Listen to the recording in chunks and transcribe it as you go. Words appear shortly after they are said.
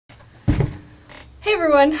Hey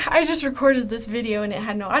everyone, I just recorded this video and it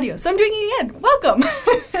had no audio, so I'm doing it again. Welcome!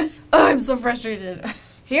 Oh, I'm so frustrated.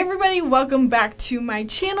 Hey everybody, welcome back to my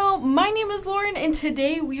channel. My name is Lauren and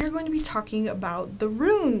today we are going to be talking about the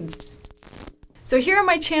runes. So here on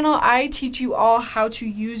my channel, I teach you all how to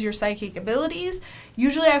use your psychic abilities.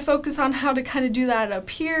 Usually I focus on how to kind of do that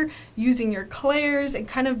up here, using your clairs and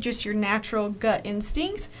kind of just your natural gut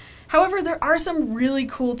instincts. However, there are some really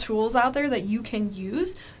cool tools out there that you can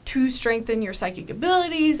use to strengthen your psychic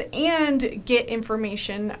abilities and get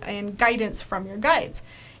information and guidance from your guides.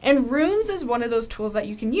 And runes is one of those tools that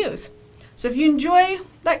you can use. So if you enjoy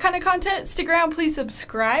that kind of content, stick around, please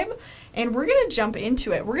subscribe, and we're going to jump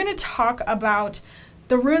into it. We're going to talk about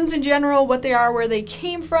the runes in general, what they are, where they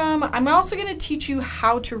came from. I'm also going to teach you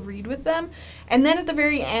how to read with them. And then at the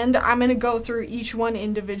very end, I'm going to go through each one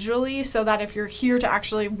individually so that if you're here to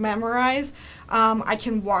actually memorize, I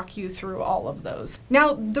can walk you through all of those.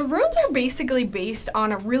 Now, the runes are basically based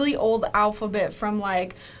on a really old alphabet from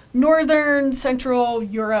like Northern, Central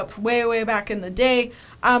Europe, way back in the day.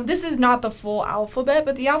 This is not the full alphabet,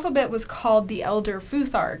 but the alphabet was called the Elder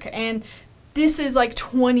Futhark, and this is like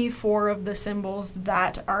 24 of the symbols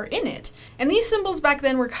that are in it. And these symbols back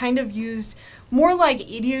then were kind of used more like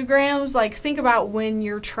ideograms. Like think about when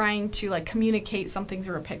you're trying to like communicate something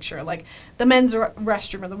through a picture, like the men's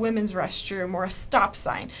restroom or the women's restroom or a stop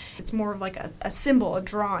sign. It's more of like a symbol, a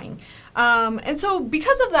drawing. And so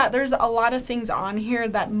because of that, there's a lot of things on here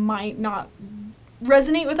that might not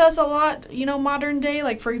resonate with us a lot, you know, modern day.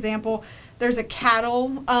 Like for example, there's a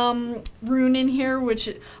cattle rune in here, which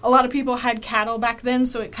a lot of people had cattle back then,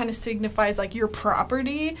 so it kind of signifies like your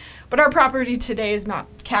property. But our property today is not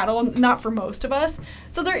cattle, not for most of us.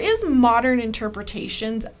 So there is modern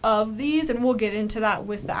interpretations of these, and we'll get into that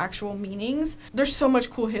with the actual meanings. There's so much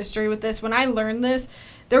cool history with this. When I learned this,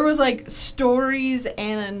 there was like stories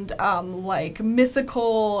and like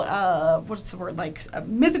mythical, what's the word, like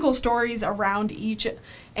mythical stories around each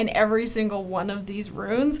and every single one of these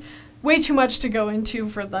runes. Way too much to go into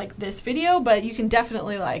for like this video, but you can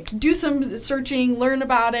definitely like do some searching, learn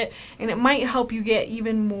about it, and it might help you get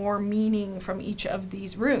even more meaning from each of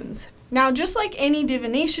these runes. Now, just like any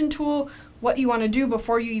divination tool, what you want to do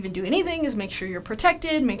before you even do anything is make sure you're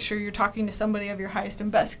protected, make sure you're talking to somebody of your highest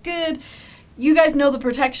and best good. You guys know the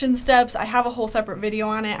protection steps. I have a whole separate video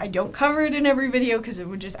on it. I don't cover it in every video because it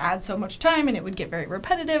would just add so much time and it would get very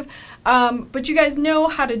repetitive. But you guys know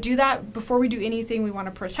how to do that. Before we do anything, we want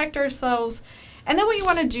to protect ourselves. And then what you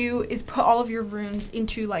want to do is put all of your runes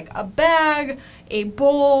into like a bag, a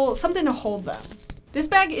bowl, something to hold them. This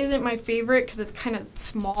bag isn't my favorite because it's kind of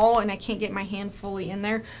small and I can't get my hand fully in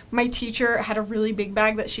there. My teacher had a really big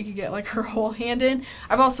bag that she could get like her whole hand in.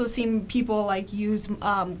 I've also seen people like use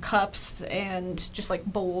cups and just like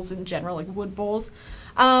bowls in general, like wood bowls.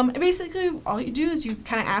 And basically all you do is you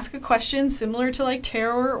kind of ask a question similar to like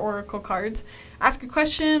tarot or oracle cards. Ask a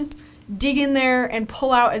question, dig in there and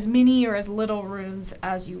pull out as many or as little runes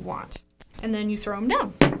as you want. And then you throw them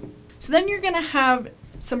down. So then you're going to have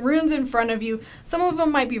some runes in front of you. Some of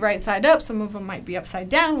them might be right side up, some of them might be upside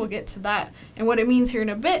down. We'll get to that and what it means here in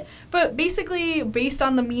a bit. But basically, based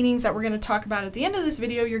on the meanings that we're going to talk about at the end of this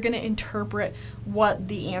video, you're going to interpret what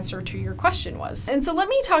the answer to your question was. And so let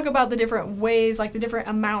me talk about the different ways, like the different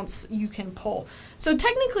amounts you can pull. So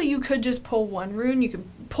technically you could just pull one rune. You can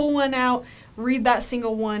pull one out, read that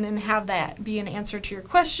single one, and have that be an answer to your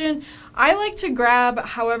question. I like to grab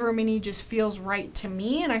however many just feels right to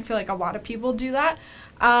me, and I feel like a lot of people do that.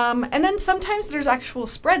 And then sometimes there's actual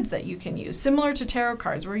spreads that you can use, similar to tarot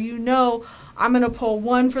cards, where you know I'm going to pull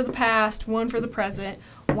one for the past, one for the present,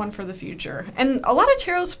 one for the future. And a lot of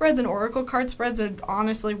tarot spreads and oracle card spreads would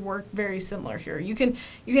honestly work very similar here. You can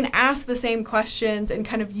ask the same questions and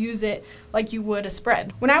kind of use it like you would a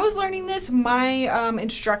spread. When I was learning this, my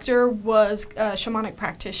instructor was a shamanic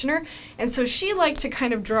practitioner, and so she liked to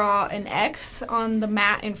kind of draw an X on the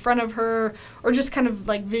mat in front of her, or just kind of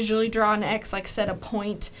like visually draw an X, like set a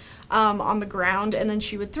point on the ground, and then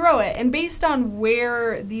she would throw it. And based on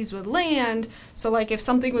where these would land, so like if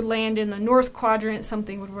something would land in the north quadrant,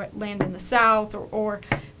 something would land in the south or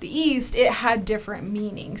the east, it had different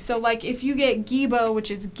meanings. So like if you get Gibo, which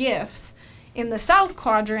is gifts, in the south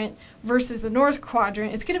quadrant versus the north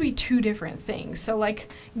quadrant, it's going to be two different things. So like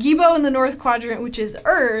Gibo in the north quadrant, which is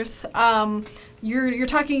earth, you're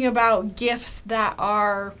talking about gifts that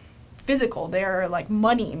are physical. They're like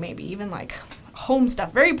money, maybe even like home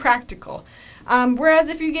stuff, very practical. Whereas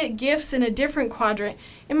if you get gifts in a different quadrant,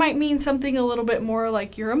 it might mean something a little bit more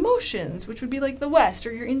like your emotions, which would be like the west,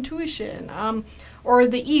 or your intuition, or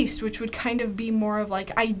the east, which would kind of be more of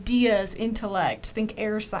like ideas, intellect, think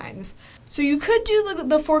air signs. So you could do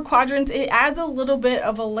the 4 quadrants. It adds a little bit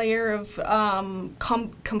of a layer of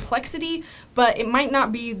complexity, but it might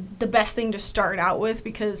not be the best thing to start out with,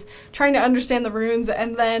 because trying to understand the runes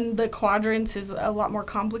and then the quadrants is a lot more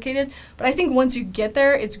complicated. But I think once you get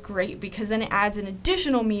there, it's great, because then it adds an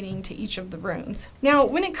additional meaning to each of the runes. Now,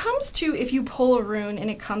 when it comes to if you pull a rune and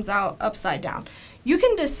it comes out upside down, you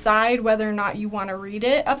can decide whether or not you want to read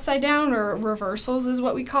it upside down, or reversals is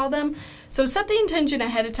what we call them. So set the intention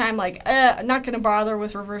ahead of time, like, I'm not going to bother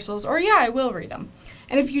with reversals, or yeah, I will read them.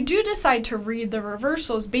 And if you do decide to read the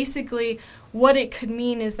reversals, basically what it could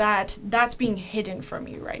mean is that that's being hidden from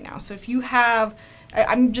you right now. So if you have,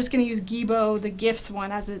 I'm just going to use Gibo, the gifts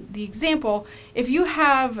one, as the example. If you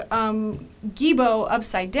have Gibo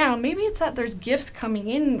upside down, maybe it's that there's gifts coming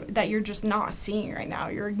in that you're just not seeing right now.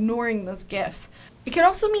 You're ignoring those gifts. It could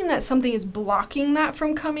also mean that something is blocking that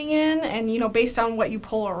from coming in, and, you know, based on what you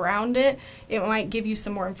pull around it, it might give you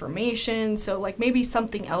some more information. So like maybe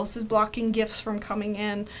something else is blocking gifts from coming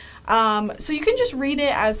in. So you can just read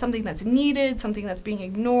it as something that's needed, something that's being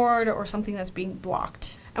ignored, or something that's being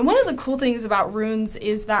blocked. And one of the cool things about runes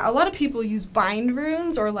is that a lot of people use bind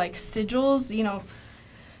runes or like sigils. You know,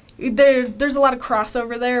 there's a lot of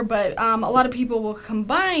crossover there, but a lot of people will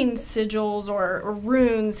combine sigils or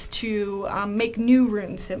runes to make new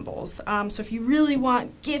rune symbols. So if you really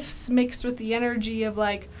want gifts mixed with the energy of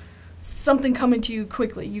like something coming to you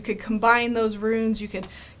quickly, you could combine those runes. You could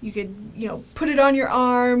you know, put it on your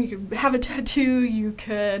arm. You could have a tattoo. You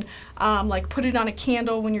could like put it on a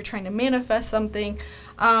candle when you're trying to manifest something.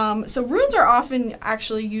 So runes are often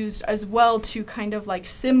actually used as well to kind of like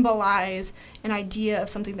symbolize an idea of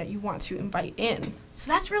something that you want to invite in.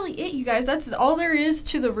 So that's really it, you guys. That's all there is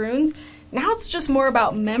to the runes. Now it's just more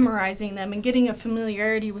about memorizing them and getting a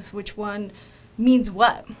familiarity with which one means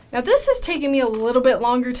what. Now this has taken me a little bit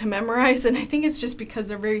longer to memorize, and I think it's just because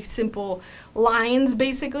they're very simple lines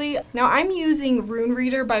basically. Now I'm using Rune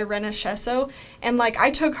Reader by Rena Shesso, and like I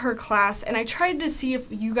took her class and I tried to see if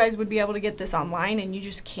you guys would be able to get this online, and you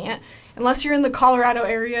just can't. Unless you're in the Colorado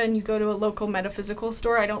area and you go to a local metaphysical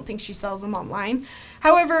store, I don't think she sells them online.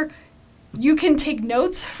 However, you can take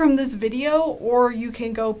notes from this video, or you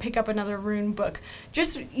can go pick up another rune book.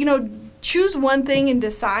 Just, you know, choose one thing and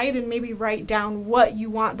decide, and maybe write down what you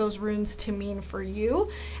want those runes to mean for you,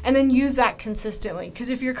 and then use that consistently. Because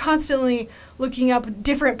if you're constantly looking up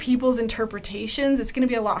different people's interpretations, it's going to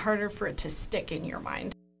be a lot harder for it to stick in your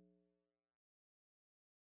mind.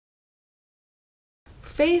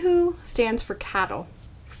 Fehu stands for cattle.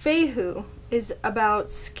 Fehu is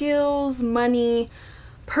about skills, money,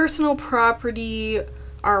 personal property,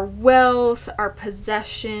 our wealth, our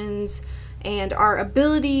possessions, and our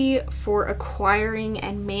ability for acquiring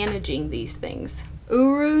and managing these things.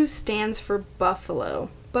 Uru stands for buffalo.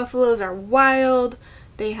 Buffaloes are wild,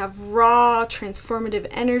 they have raw, transformative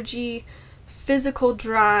energy, physical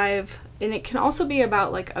drive, and it can also be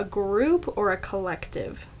about like a group or a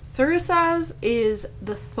collective. Thurisaz is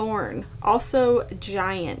the thorn, also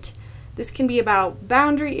giant. This can be about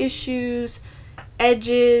boundary issues,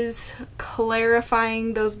 edges,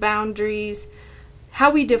 clarifying those boundaries,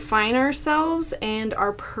 how we define ourselves, and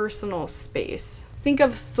our personal space. Think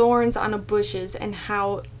of thorns on a bushes and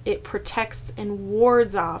how it protects and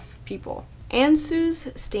wards off people.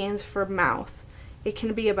 Ansuz stands for mouth. It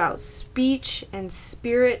can be about speech and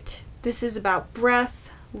spirit. This is about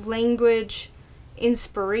breath, language,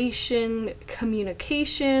 inspiration,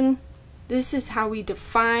 communication. This is how we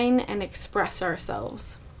define and express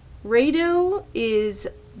ourselves. Rado is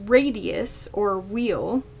radius or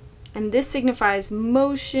wheel, and this signifies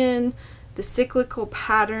motion, the cyclical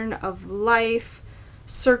pattern of life,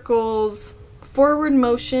 circles, forward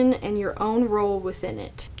motion, and your own role within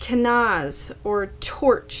it. Kanaz or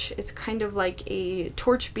torch is kind of like a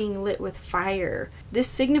torch being lit with fire. This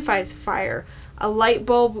signifies fire, a light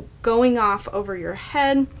bulb going off over your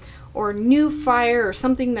head, or new fire, or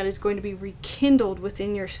something that is going to be rekindled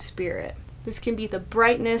within your spirit. This can be the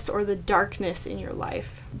brightness or the darkness in your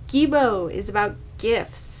life. Gibo is about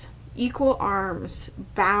gifts, equal arms,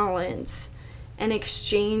 balance, an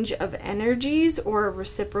exchange of energies, or a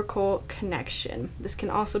reciprocal connection. This can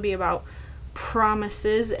also be about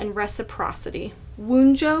promises and reciprocity.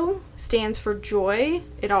 Wunjo stands for joy.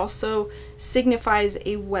 It also signifies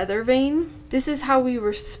a weather vane. This is how we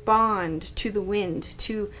respond to the wind,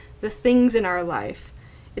 to the things in our life.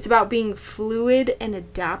 It's about being fluid and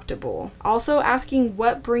adaptable. Also asking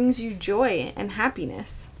what brings you joy and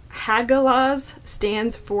happiness. Hagalaz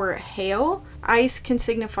stands for hail. Ice can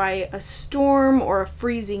signify a storm or a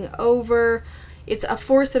freezing over. It's a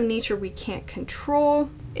force of nature we can't control.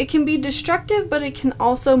 It can be destructive, but it can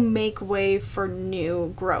also make way for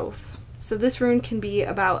new growth. So this rune can be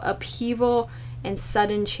about upheaval and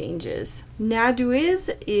sudden changes.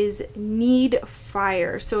 Naduiz is need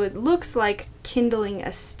fire. So it looks like kindling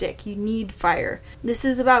a stick. You need fire. This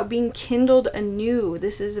is about being kindled anew.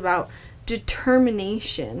 This is about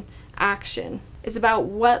determination, action. It's about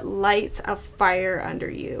what lights a fire under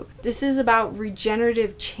you. This is about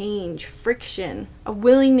regenerative change, friction, a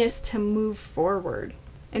willingness to move forward.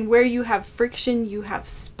 And where you have friction, you have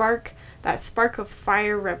spark, that spark of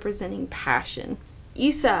fire representing passion.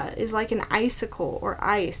 Isa is like an icicle or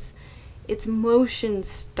ice. Its motion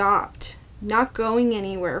stopped, not going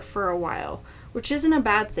anywhere for a while, which isn't a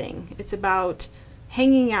bad thing. It's about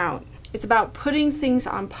hanging out. It's about putting things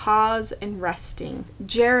on pause and resting.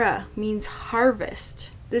 Jera means harvest.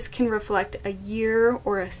 This can reflect a year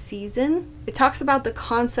or a season. It talks about the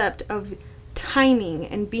concept of timing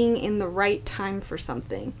and being in the right time for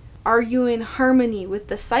something. Are you in harmony with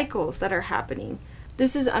the cycles that are happening?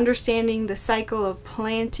 This is understanding the cycle of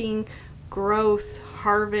planting, growth,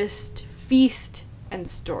 harvest, feast, and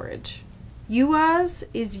storage. Yuaz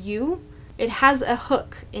is you. It has a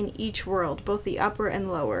hook in each world, both the upper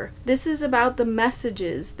and lower. This is about the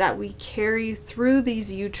messages that we carry through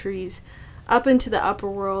these yew trees up into the upper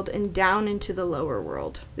world and down into the lower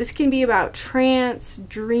world. This can be about trance,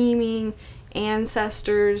 dreaming,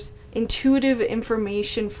 ancestors, intuitive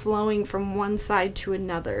information flowing from one side to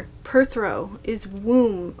another. Perthro is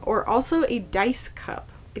womb, or also a dice cup.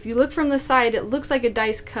 If you look from the side, it looks like a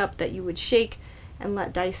dice cup that you would shake and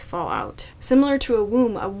let dice fall out. Similar to a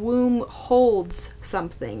womb holds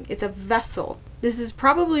something. It's a vessel. This is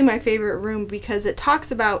probably my favorite rune because it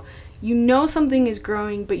talks about you know something is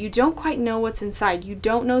growing, but you don't quite know what's inside. You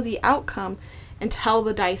don't know the outcome until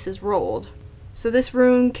the dice is rolled. So this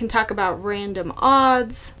rune can talk about random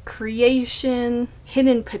odds, creation,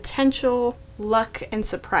 hidden potential, luck, and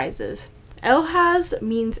surprises. Elhaz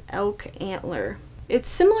means elk antler. It's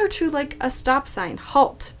similar to like a stop sign,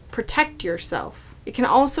 halt, protect yourself. It can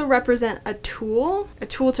also represent a tool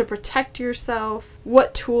to protect yourself.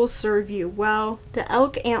 What tools serve you well? The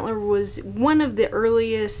elk antler was one of the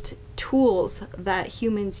earliest tools that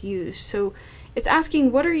humans used. So it's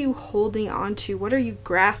asking, what are you holding on to? What are you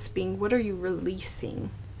grasping? What are you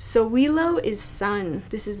releasing? So Willow is sun.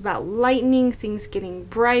 This is about lightning, things getting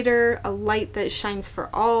brighter, a light that shines for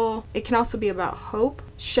all. It can also be about hope,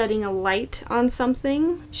 shedding a light on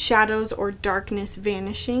something, shadows or darkness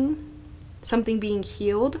vanishing, something being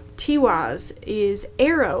healed. Tiwaz is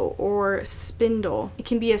arrow or spindle. It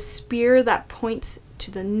can be a spear that points to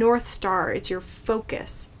the North Star. It's your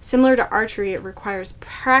focus. Similar to archery, it requires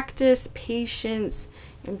practice, patience,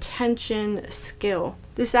 intention, skill.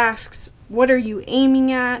 This asks, what are you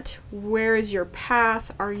aiming at? Where is your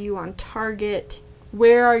path? Are you on target?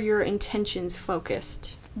 Where are your intentions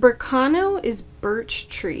focused? Burkano is birch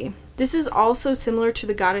tree. This is also similar to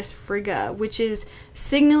the goddess Frigga, which is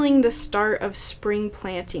signaling the start of spring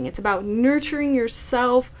planting. It's about nurturing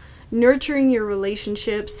yourself, nurturing your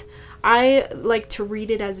relationships. I like to read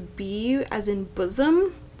it as bee, as in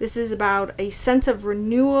bosom. This is about a sense of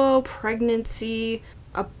renewal, pregnancy,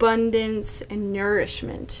 abundance, and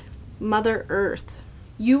nourishment. Mother Earth.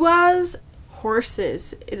 Yuaz,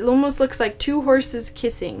 horses. It almost looks like two horses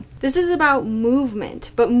kissing. This is about movement,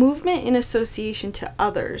 but movement in association to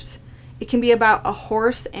others. It can be about a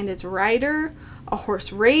horse and its rider, a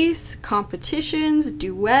horse race, competitions,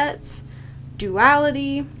 duets,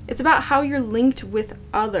 duality. It's about how you're linked with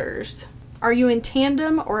others. Are you in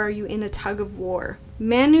tandem or are you in a tug of war?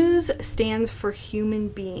 Manus stands for human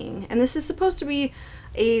being, and this is supposed to be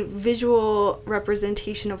a visual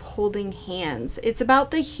representation of holding hands. It's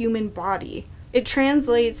about the human body. It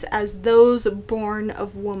translates as those born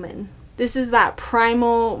of woman. This is that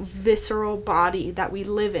primal, visceral body that we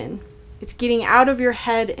live in. It's getting out of your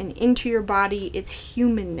head and into your body. It's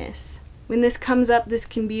humanness. When this comes up, this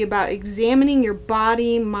can be about examining your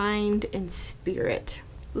body, mind, and spirit.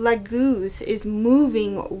 Laguz is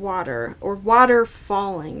moving water or water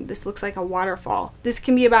falling. This looks like a waterfall. This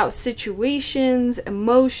can be about situations,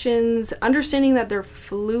 emotions, understanding that they're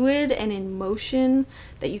fluid and in motion,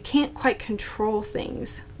 that you can't quite control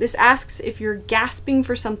things. This asks if you're gasping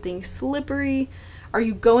for something slippery. Are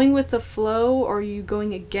you going with the flow or are you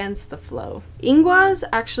going against the flow? Ingwaz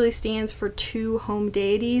actually stands for two home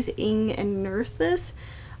deities, Ing and Nerthus.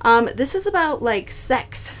 This is about like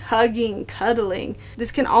sex, hugging, cuddling. This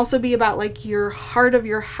can also be about like your heart of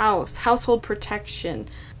your house, household protection,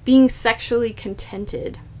 being sexually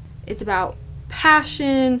contented. It's about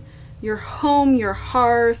passion, your home, your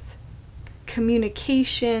hearth,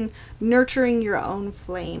 communication, nurturing your own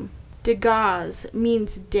flame. Dagaz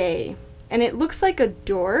means day. and it looks like a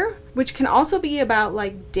door, which can also be about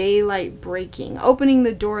like daylight breaking, opening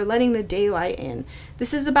the door, letting the daylight in.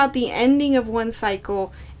 This is about the ending of one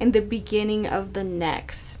cycle and the beginning of the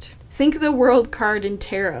next. Think of the World card in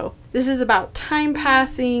tarot. This is about time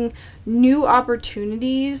passing, new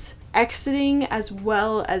opportunities, exiting as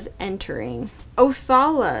well as entering.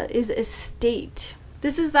 Othala is estate.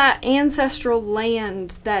 This is that ancestral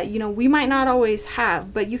land that, you know, we might not always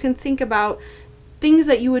have, but you can think about things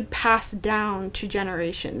that you would pass down to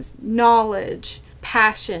generations. Knowledge,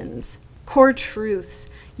 passions, core truths,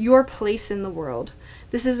 your place in the world.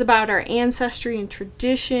 This is about our ancestry and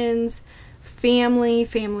traditions, family,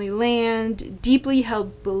 family land, deeply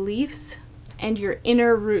held beliefs, and your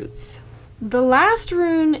inner roots. The last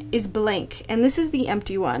rune is blank, and this is the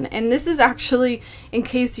empty one. And this is actually, in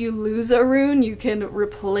case you lose a rune, you can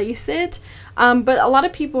replace it. But a lot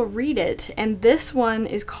of people read it, and this one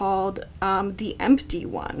is called the empty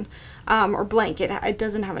one, or blank. It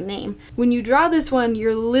doesn't have a name. When you draw this one,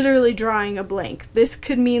 you're literally drawing a blank. This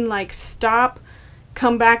could mean like stop,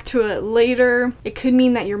 come back to it later. It could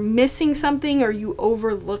mean that you're missing something, or you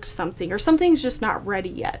overlooked something, or something's just not ready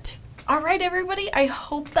yet. Alright everybody, I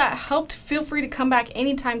hope that helped. Feel free to come back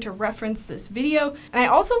anytime to reference this video. And I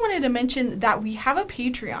also wanted to mention that we have a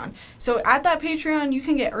Patreon. So at that Patreon, you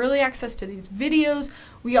can get early access to these videos.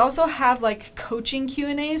 We also have like coaching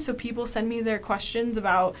Q&As, so people send me their questions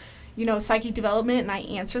about, you know, psychic development, and I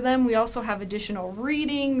answer them. We also have additional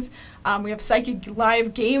readings. We have psychic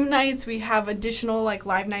live game nights. We have additional like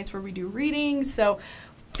live nights where we do readings. So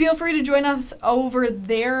feel free to join us over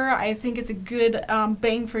there. I think it's a good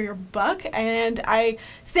bang for your buck, and I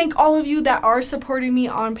thank all of you that are supporting me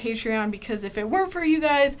on Patreon, because if it weren't for you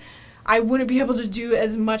guys, I wouldn't be able to do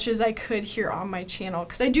as much as I could here on my channel,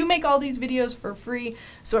 because I do make all these videos for free,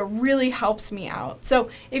 so it really helps me out. So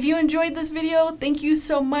if you enjoyed this video, thank you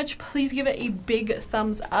so much. Please give it a big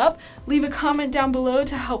thumbs up. Leave a comment down below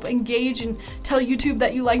to help engage and tell YouTube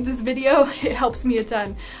that you like this video. It helps me a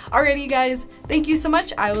ton. Alrighty guys, thank you so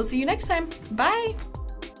much. I will see you next time. Bye!